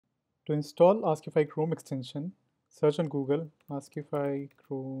To install Askify Chrome extension, search on Google Askify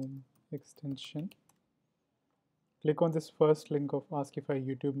Chrome extension. Click on this first link of Askify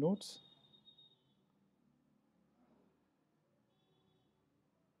YouTube notes.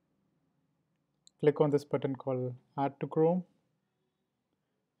 Click on this button called Add to Chrome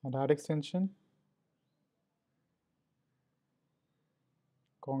and add extension.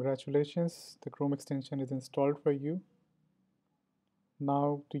 Congratulations, the Chrome extension is installed for you.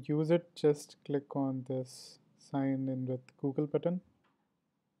 Now to use it, just click on this sign in with Google button.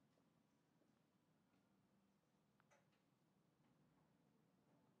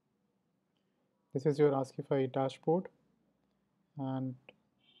 This is your Askify dashboard, and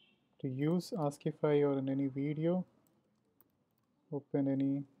to use Askify or in any video, open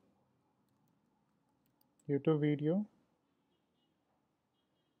any YouTube video.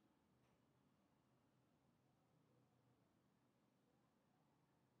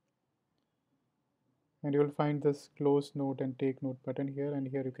 And you will find this close note and take note button here, and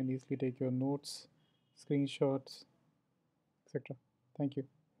here you can easily take your notes, screenshots, etc. Thank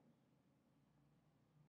you.